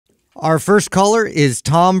Our first caller is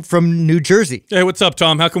Tom from New Jersey. Hey, what's up,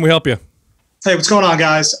 Tom? How can we help you? Hey, what's going on,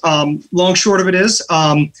 guys? Long short of it is,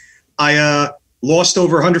 I lost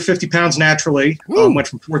over 150 pounds naturally. Went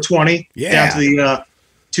from 420 down to the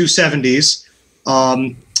 270s.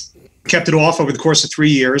 Kept it off over the course of 3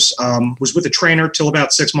 years. Was with a trainer till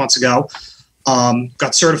about 6 months ago.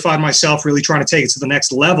 Got certified myself, really trying to take it to the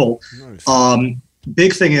next level. Nice.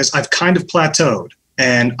 Big thing is I've kind of plateaued,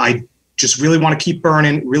 and I just really want to keep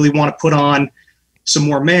burning, really want to put on some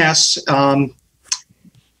more mass.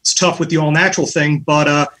 It's tough with the all-natural thing, but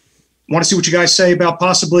want to see what you guys say about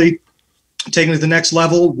possibly taking it to the next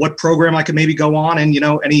level, what program I could maybe go on, and,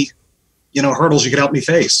 any hurdles you could help me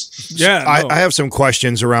face. Yeah, I have some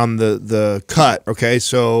questions around the cut. Okay,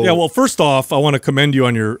 so yeah. Well, first off, I want to commend you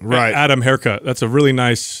on your Adam haircut. That's a really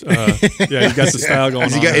nice. Yeah, you got the style going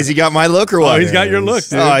on. Has he got my look or what? Oh, he's got your look,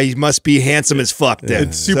 dude. Oh, he must be handsome as fuck. Then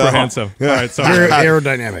it's super handsome. All right, so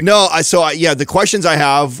aerodynamic. No, yeah, the questions I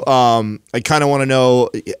have, I kind of want to know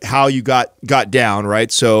how you got down.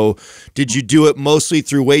 Right, so did you do it mostly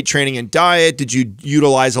through weight training and diet? Did you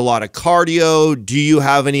utilize a lot of cardio? Do you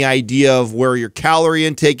have any idea of where your calorie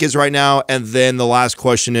intake is right now? And then the last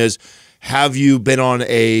question is, have you been on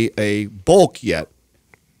a bulk yet?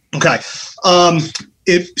 Okay.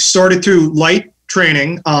 It started through light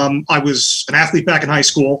training. I was an athlete back in high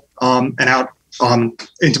school and out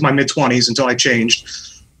into my mid-20s until I changed.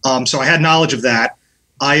 So I had knowledge of that.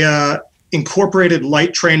 I incorporated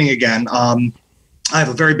light training again. I have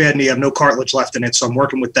a very bad knee. I have no cartilage left in it, so I'm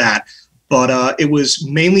working with that. But it was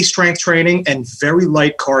mainly strength training and very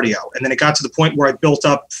light cardio. And then it got to the point where I built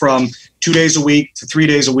up from 2 days a week to 3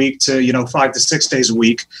 days a week to, 5 to 6 days a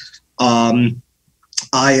week. I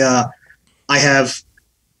have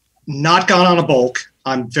not gone on a bulk.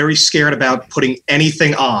 I'm very scared about putting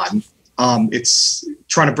anything on. It's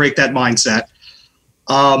trying to break that mindset.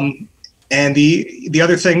 And the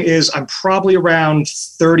other thing is I'm probably around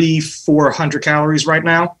 3,400 calories right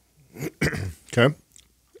now. Okay.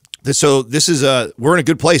 So this is we're in a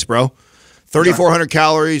good place, bro. 3,400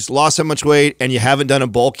 calories, lost so much weight, and you haven't done a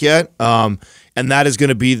bulk yet. And that is going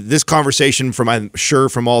to be this conversation I'm sure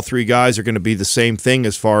from all three guys are going to be the same thing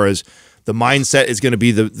as far as the mindset is going to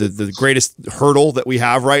be the greatest hurdle that we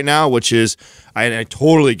have right now, which is I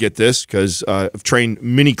totally get this because I've trained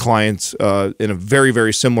many clients in a very,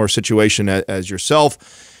 very similar situation as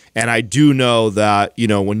yourself. And I do know that,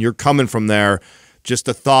 when you're coming from there, just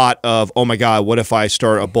the thought of, oh my God, what if I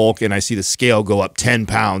start a bulk and I see the scale go up 10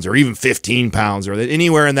 pounds or even 15 pounds or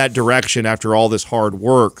anywhere in that direction after all this hard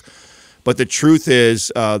work. But the truth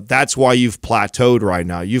is that's why you've plateaued right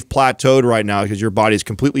now. You've plateaued right now because your body is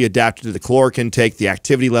completely adapted to the caloric intake, the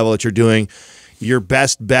activity level that you're doing. Your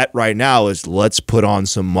best bet right now is let's put on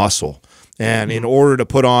some muscle. And in order to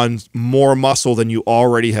put on more muscle than you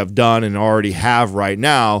already have done and already have right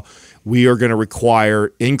now, we are going to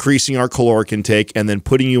require increasing our caloric intake and then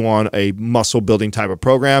putting you on a muscle building type of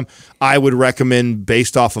program. I would recommend,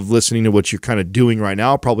 based off of listening to what you're kind of doing right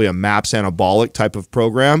now, probably a MAPS anabolic type of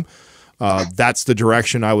program. That's the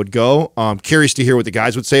direction I would go. I'm curious to hear what the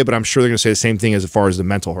guys would say, but I'm sure they're going to say the same thing as far as the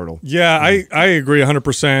mental hurdle. Yeah, I agree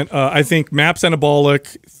 100%. I think MAPS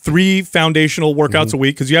anabolic, 3 foundational workouts a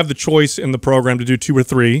week, because you have the choice in the program to do 2 or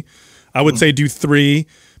 3. I would say do 3.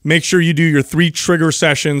 Make sure you do your 3 trigger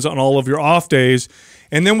sessions on all of your off days.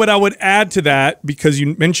 And then what I would add to that, because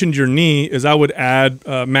you mentioned your knee, is I would add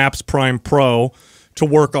MAPS Prime Pro to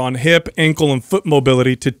work on hip, ankle, and foot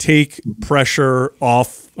mobility to take pressure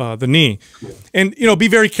off the knee. And, be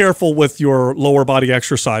very careful with your lower body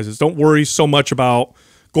exercises. Don't worry so much about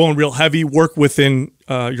going real heavy. Work within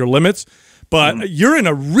your limits. But you're in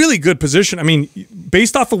a really good position. I mean,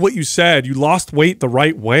 based off of what you said, you lost weight the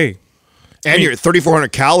right way. And you're at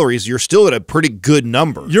 3,400 calories. You're still at a pretty good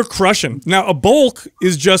number. You're crushing. Now, a bulk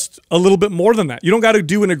is just a little bit more than that. You don't got to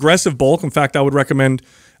do an aggressive bulk. In fact, I would recommend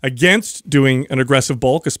against doing an aggressive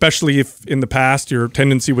bulk, especially if in the past your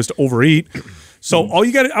tendency was to overeat. So all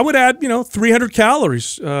you got, I would add, 300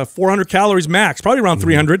 calories, 400 calories max, probably around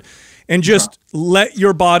 300, and just let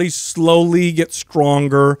your body slowly get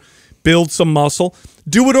stronger, build some muscle.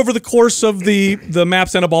 Do it over the course of the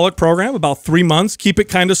MAPS anabolic program, about 3 months. Keep it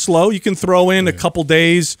kind of slow. You can throw in a couple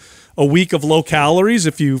days a week of low calories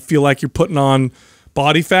if you feel like you're putting on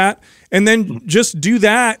body fat. And then just do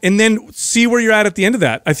that and then see where you're at the end of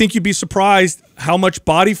that. I think you'd be surprised how much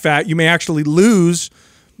body fat you may actually lose,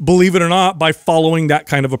 believe it or not, by following that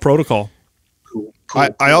kind of a protocol. Cool.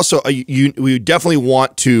 I also, we definitely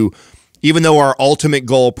want to, even though our ultimate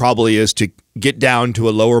goal probably is to get down to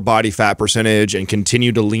a lower body fat percentage and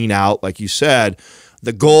continue to lean out, like you said,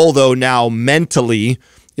 the goal though now mentally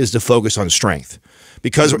is to focus on strength.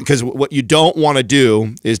 because what you don't want to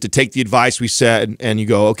do is to take the advice we said and you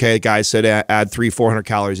go, okay, guys said add 300-400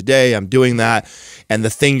 calories a day. I'm doing that. And the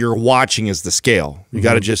thing you're watching is the scale. You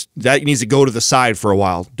got to that needs to go to the side for a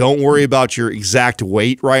while. Don't worry about your exact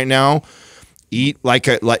weight right now. Eat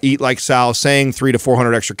like Sal saying, 300 to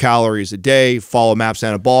 400 extra calories a day. Follow MAPS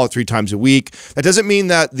Anabolic 3 times a week. That doesn't mean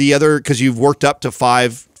that the other, because you've worked up to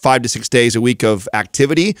 5 to 6 days a week of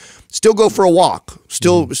activity, still go for a walk.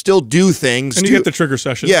 Still do things. And you get the trigger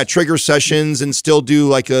sessions. Yeah, trigger sessions, and still do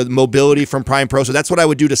like a mobility from Prime Pro. So that's what I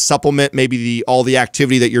would do to supplement maybe all the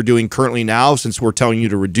activity that you're doing currently now, since we're telling you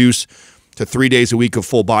to reduce to 3 days a week of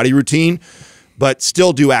full body routine. But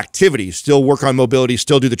still do activities, still work on mobility,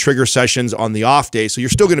 still do the trigger sessions on the off day. So you're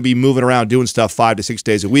still going to be moving around doing stuff 5 to 6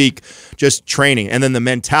 days a week, just training. And then the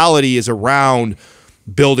mentality is around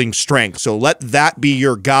building strength. So let that be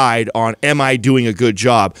your guide on, am I doing a good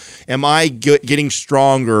job? Am I getting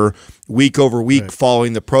stronger week over week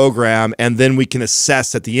following the program? And then we can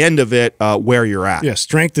assess at the end of it where you're at. Yeah,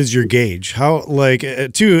 strength is your gauge. How, like,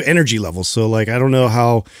 to energy levels. So, like, I don't know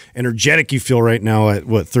how energetic you feel right now at,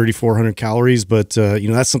 what, 3,400 calories, but, you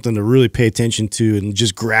know, that's something to really pay attention to and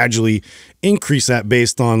just gradually increase that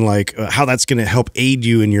based on, like, how that's going to help aid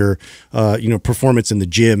you in your, you know, performance in the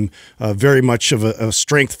gym. Very much of a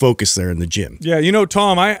strength focus there in the gym. Yeah, you know,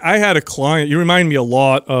 Tom, I had a client, you remind me a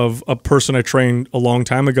lot of a person I trained a long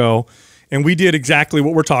time ago, and we did exactly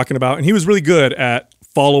what we're talking about, and he was really good at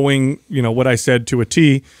following, you know, what I said to a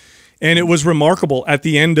T, and it was remarkable. At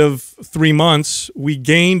the end of 3 months, we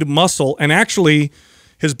gained muscle, and actually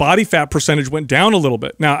his body fat percentage went down a little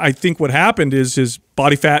bit. Now, I think what happened is his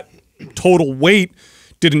body fat total weight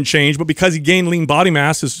didn't change, but because he gained lean body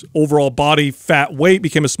mass, his overall body fat weight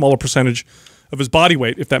became a smaller percentage of his body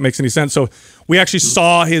weight, if that makes any sense. So we actually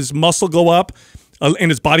saw his muscle go up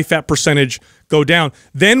and his body fat percentage go down.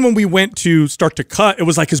 Then when we went to start to cut, it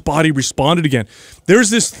was like his body responded again.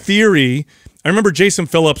 There's this theory, I remember Jason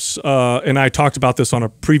Phillips and I talked about this on a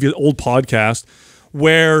previous old podcast,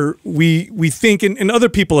 where we think, and other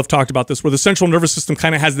people have talked about this, where the central nervous system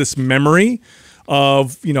kind of has this memory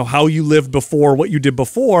of, you know, how you lived before, what you did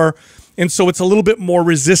before. And so it's a little bit more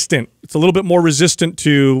resistant. It's a little bit more resistant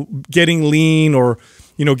to getting lean or,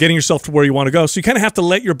 you know, getting yourself to where you want to go. So you kind of have to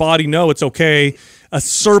let your body know it's okay. A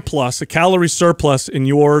surplus, a calorie surplus in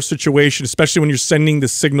your situation, especially when you're sending the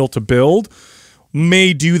signal to build,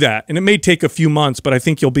 may do that. And it may take a few months, but I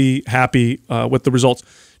think you'll be happy with the results.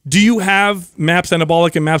 Do you have MAPS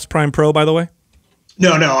Anabolic and MAPS Prime Pro, by the way?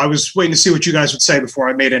 No. I was waiting to see what you guys would say before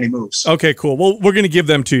I made any moves. Okay, cool. Well, we're going to give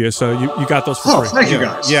them to you, so you got those for free. Thank you,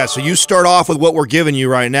 guys. Yeah, so you start off with what we're giving you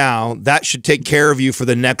right now. That should take care of you for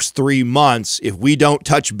the next 3 months. If we don't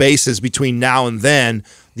touch bases between now and then,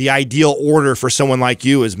 the ideal order for someone like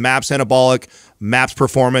you is MAPS Anabolic, MAPS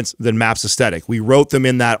Performance, then MAPS Aesthetic. We wrote them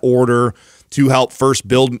in that order to help first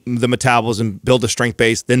build the metabolism, build the strength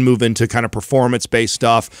base, then move into kind of performance-based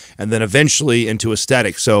stuff, and then eventually into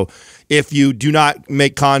aesthetics. So if you do not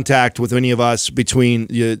make contact with any of us between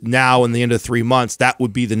now and the end of 3 months, that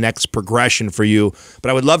would be the next progression for you.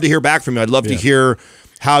 But I would love to hear back from you. I'd love to hear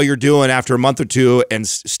how you're doing after a month or two, and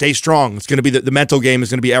stay strong. It's going to be the mental game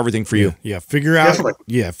is going to be everything for you. Yeah, figure out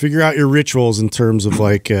figure out your rituals in terms of,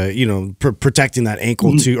 like, you know, protecting that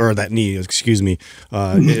ankle or that knee, excuse me.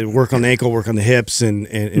 Work on the ankle, work on the hips, and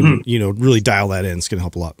you know, really dial that in. It's going to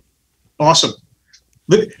help a lot. Awesome.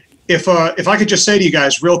 If I could just say to you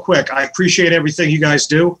guys real quick, I appreciate everything you guys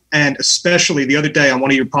do, and especially the other day on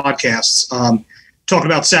one of your podcasts, talking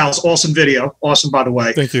about Sal's awesome video. Awesome, by the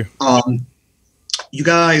way. Thank you. You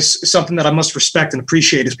guys, something that I must respect and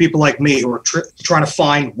appreciate is people like me who are trying to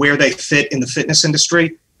find where they fit in the fitness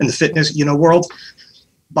industry, in the fitness, you know, world.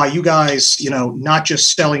 By you guys, you know, not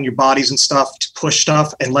just selling your bodies and stuff to push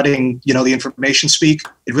stuff and letting, you know, the information speak,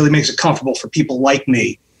 it really makes it comfortable for people like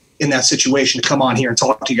me in that situation to come on here and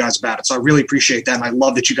talk to you guys about it. So I really appreciate that, and I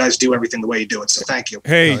love that you guys do everything the way you do it. So thank you.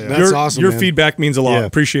 Hey, that's awesome, your man. Feedback means a lot. Yeah.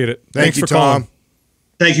 Appreciate it. Thanks for Tom. calling.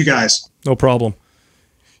 Thank you, guys. No problem.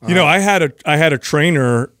 You know, I had a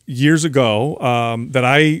trainer years ago that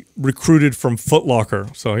I recruited from Foot Locker.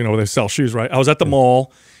 So, you know, they sell shoes, right? I was at the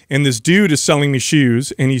mall, and this dude is selling me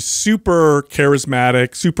shoes, and he's super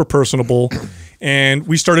charismatic, super personable. And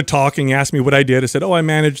we started talking. He asked me what I did. I said, oh, I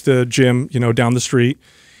manage the gym, you know, down the street.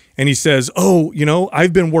 And he says, oh, you know,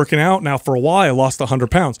 I've been working out now for a while. I lost 100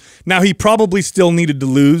 pounds. Now, he probably still needed to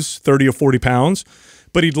lose 30 or 40 pounds,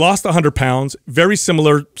 but he'd lost 100 pounds. Very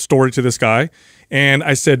similar story to this guy. And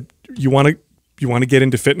I said, you want to get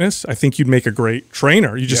into fitness? I think you'd make a great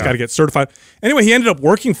trainer. You just got to get certified. Anyway, he ended up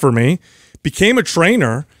working for me, became a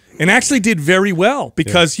trainer, and actually did very well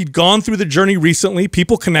because he'd gone through the journey recently.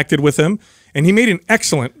 People connected with him, and he made an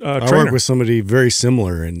excellent trainer. I work with somebody very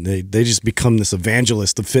similar, and they just become this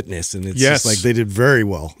evangelist of fitness, and it's just like they did very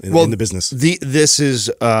well in the business. This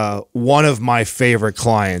is one of my favorite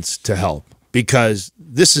clients to help, because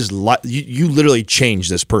this is you literally change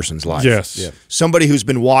this person's life. Yes. Yeah. Somebody who's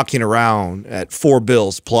been walking around at 4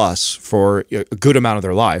 bills plus for a good amount of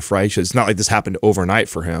their life, right? So it's not like this happened overnight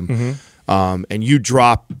for him. And you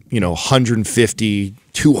drop, 150,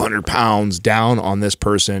 200 pounds down on this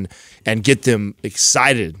person and get them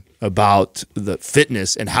excited about the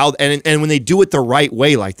fitness and how, and when they do it the right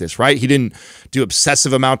way like this, right? He didn't do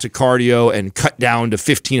obsessive amounts of cardio and cut down to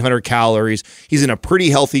 1,500 calories. He's in a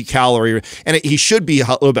pretty healthy calorie, and he should be a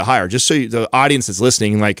little bit higher. Just so the audience that's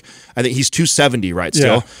listening, like, I think he's 270 right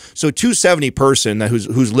still. Yeah. So 270 person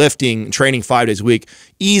who's lifting, training 5 days a week,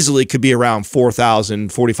 easily could be around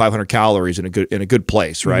 4,000, 4,500 calories in a good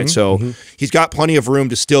place, right? So he's got plenty of room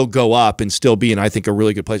to still go up and still be in, I think, a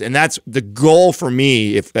really good place. And that's the goal for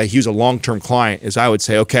me. If he was a long-term client, is I would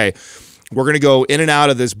say, okay, we're going to go in and out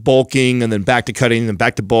of this bulking and then back to cutting and then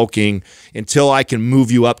back to bulking until I can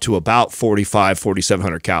move you up to about 4,500,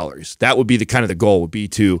 4,700 calories. That would be the kind of the goal, would be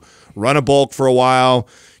to run a bulk for a while,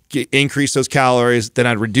 increase those calories, then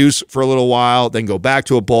I'd reduce for a little while, then go back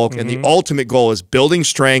to a bulk. And the ultimate goal is building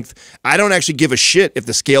strength. I don't actually give a shit if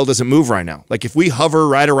the scale doesn't move right now. Like, if we hover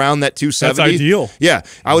right around that 270. That's ideal. Yeah.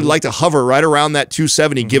 I would like to hover right around that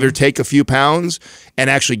 270, give or take a few pounds, and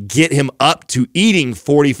actually get him up to eating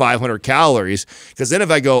 4,500 calories. Because then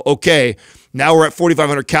if I go, okay, now we're at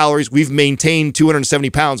 4,500 calories, we've maintained 270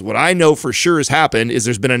 pounds. What I know for sure has happened is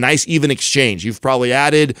there's been a nice even exchange. You've probably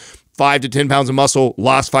added 5 to 10 pounds of muscle,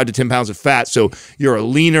 lost 5 to 10 pounds of fat. So you're a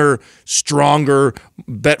leaner, stronger,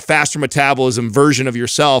 faster metabolism version of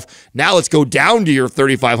yourself. Now let's go down to your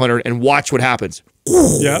 3,500 and watch what happens.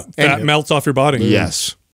 Yeah, fat melts off your body. Yes.